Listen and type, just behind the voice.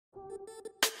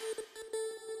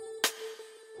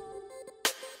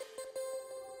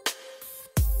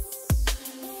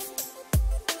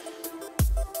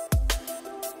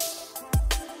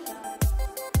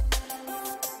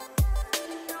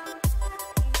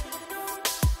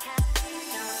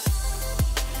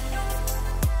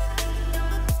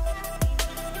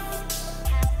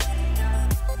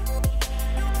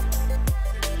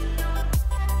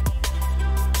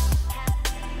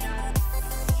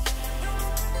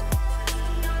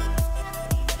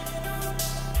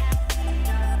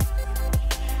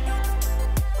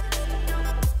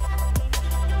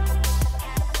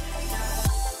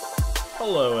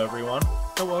Hello everyone,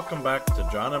 and welcome back to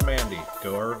John and Mandy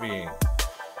Go RVing.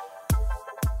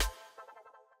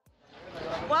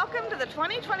 Welcome to the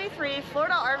 2023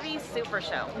 Florida RV Super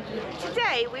Show.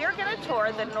 Today we are going to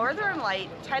tour the Northern Lite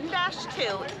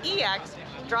 10-2 EX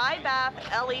Dry Bath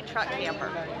LE Truck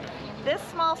Camper. This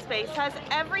small space has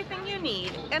everything you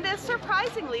need and is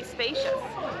surprisingly spacious.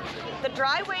 The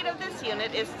dry weight of this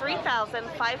unit is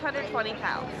 3,520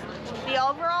 pounds. The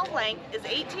overall length is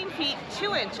 18 feet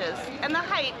 2 inches and the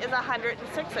height is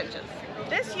 106 inches.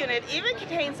 This unit even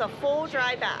contains a full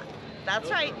dry bath. That's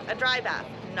right, a dry bath,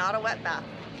 not a wet bath.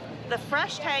 The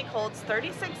fresh tank holds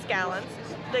 36 gallons,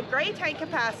 the gray tank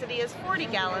capacity is 40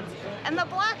 gallons, and the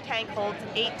black tank holds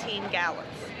 18 gallons.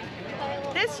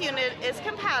 This unit is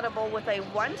compatible with a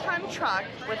 1-ton truck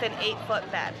with an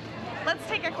 8-foot bed. Let's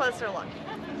take a closer look.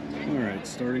 Alright,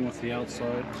 starting with the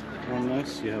outside on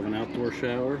this, you have an outdoor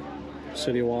shower,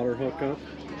 city water hookup,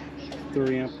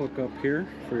 30-amp hookup here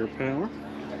for your power,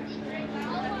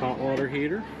 hot water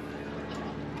heater,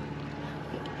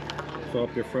 fill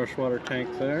up your freshwater tank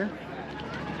there,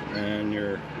 and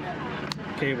your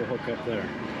cable hookup there.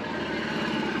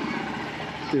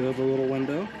 Do have a little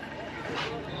window,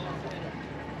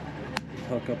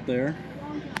 hook up there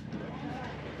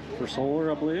for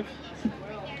solar, I believe.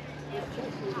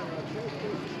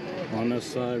 On this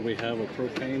side we have a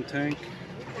propane tank.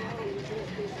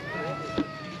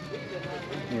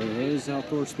 There it is,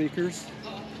 outdoor speakers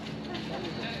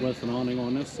with an awning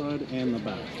on this side and the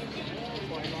back.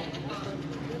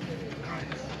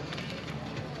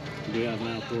 We have an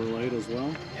outdoor light as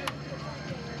well.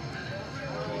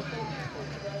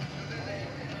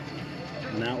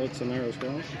 And outlets in there as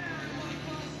well.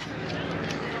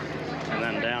 And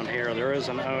then down here there is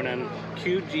an Onan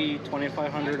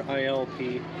QG2500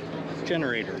 ILP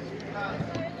generator.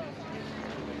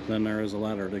 Then there is a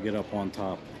ladder to get up on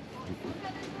top.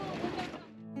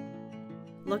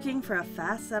 Looking for a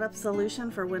fast setup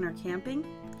solution for winter camping?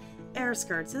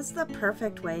 Airskirts is the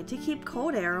perfect way to keep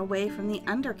cold air away from the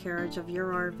undercarriage of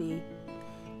your RV,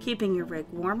 keeping your rig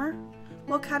warmer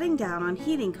while cutting down on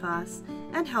heating costs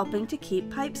and helping to keep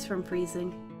pipes from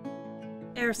freezing.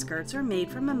 Airskirts are made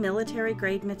from a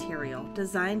military-grade material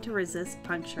designed to resist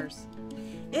punctures.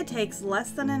 It takes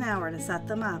less than an hour to set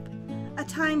them up, a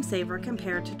time saver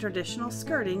compared to traditional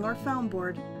skirting or foam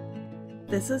board.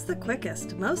 This is the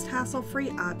quickest, most hassle-free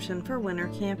option for winter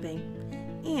camping,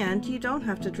 and you don't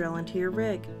have to drill into your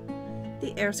rig.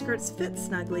 The Airskirts fit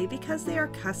snugly because they are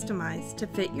customized to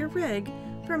fit your rig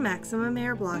for maximum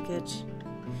air blockage.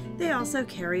 They also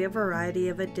carry a variety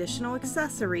of additional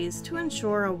accessories to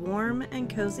ensure a warm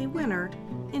and cozy winter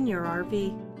in your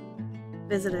RV.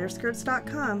 Visit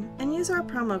airskirts.com and use our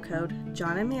promo code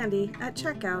John and Mandy at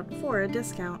checkout for a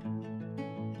discount.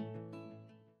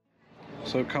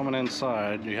 So coming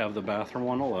inside, you have the bathroom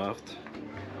on the left.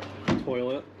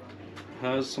 Toilet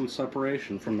has some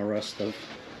separation from the rest of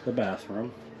the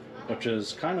bathroom, which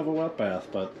is kind of a wet bath,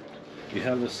 but you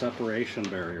have this separation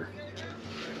barrier.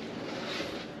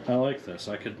 I like this.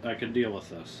 I could deal with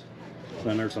this.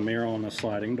 Then there's a mirror on the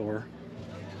sliding door.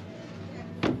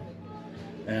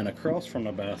 And across from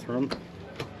the bathroom,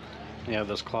 you have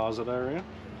this closet area.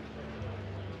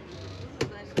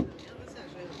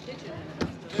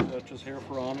 Switches here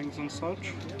for awnings and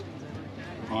such.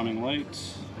 Awning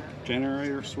lights,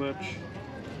 generator switch.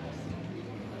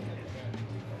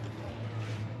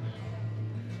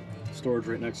 Storage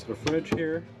right next to the fridge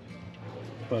here.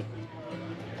 But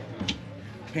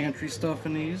pantry stuff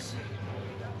in these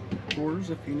drawers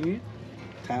if you need.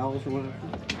 Towels or whatever.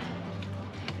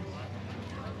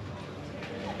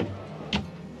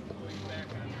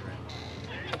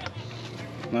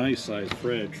 Nice size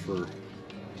fridge for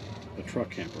a truck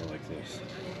camper like this.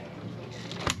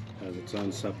 Has its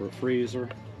own separate freezer.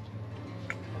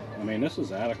 I mean, this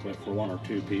is adequate for 1 or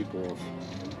 2 people,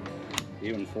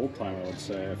 even full-time I would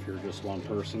say if you're just one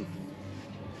person.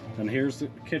 And here's the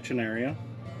kitchen area.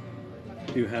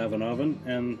 You have an oven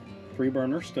and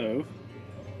 3-burner stove.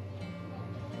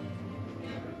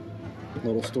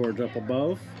 Little storage up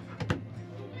above.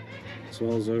 as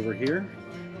well as over here.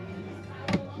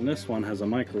 And this one has a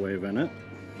microwave in it.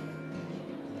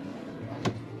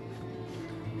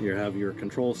 You have your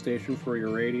control station for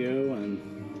your radio, and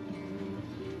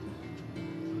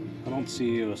I don't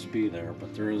see USB there,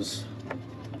 but there is,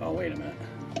 oh wait a minute.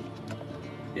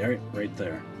 Yeah, right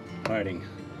there, hiding.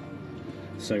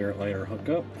 Cigarette lighter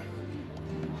hookup.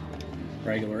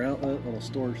 Regular outlet, little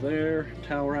storage there,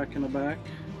 towel rack in the back.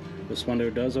 This window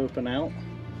does open out.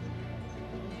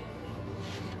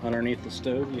 Underneath the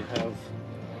stove you have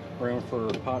room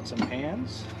for pots and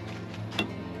pans.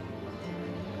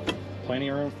 Plenty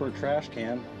of room for a trash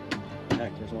can.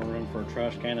 Heck, there's more room for a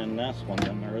trash can in this one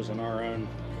than there is in our own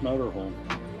motorhome.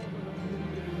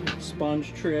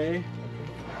 Sponge tray.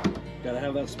 Gotta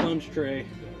have that sponge tray.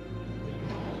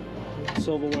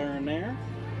 Silverware in there.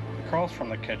 Across from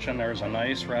the kitchen there's a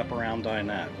nice wraparound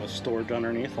dinette with storage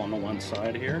underneath on the one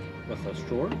side here with a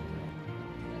drawer.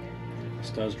 This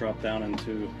does drop down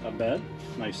into a bed,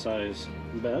 nice size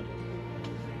bed.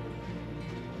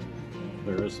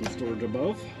 There is some storage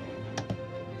above.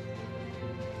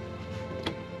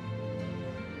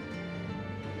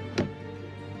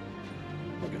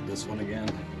 Look at this one again.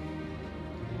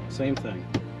 Same thing.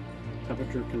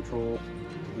 Temperature control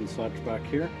and such back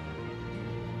here.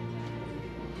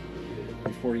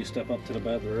 Before you step up to the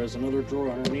bed, there is another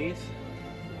drawer underneath.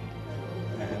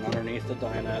 And underneath the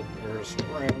dinette, there's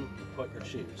room to put your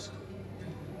shoes.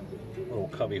 Little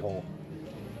cubby hole.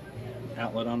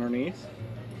 Outlet underneath.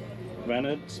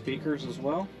 Vented speakers as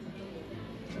well.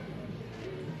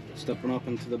 Stepping up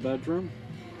into the bedroom,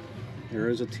 there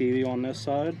is a TV on this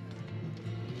side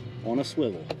on a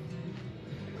swivel.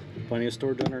 Plenty of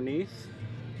storage underneath.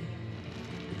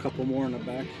 A couple more in the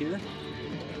back here.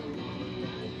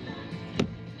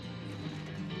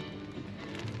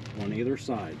 On either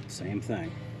side, same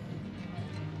thing.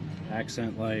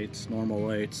 Accent lights, normal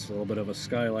lights, a little bit of a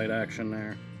skylight action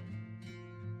there.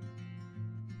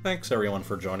 Thanks everyone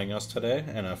for joining us today,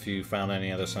 and if you found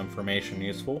any of this information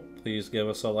useful, please give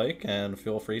us a like and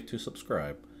feel free to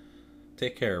subscribe.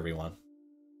 Take care everyone.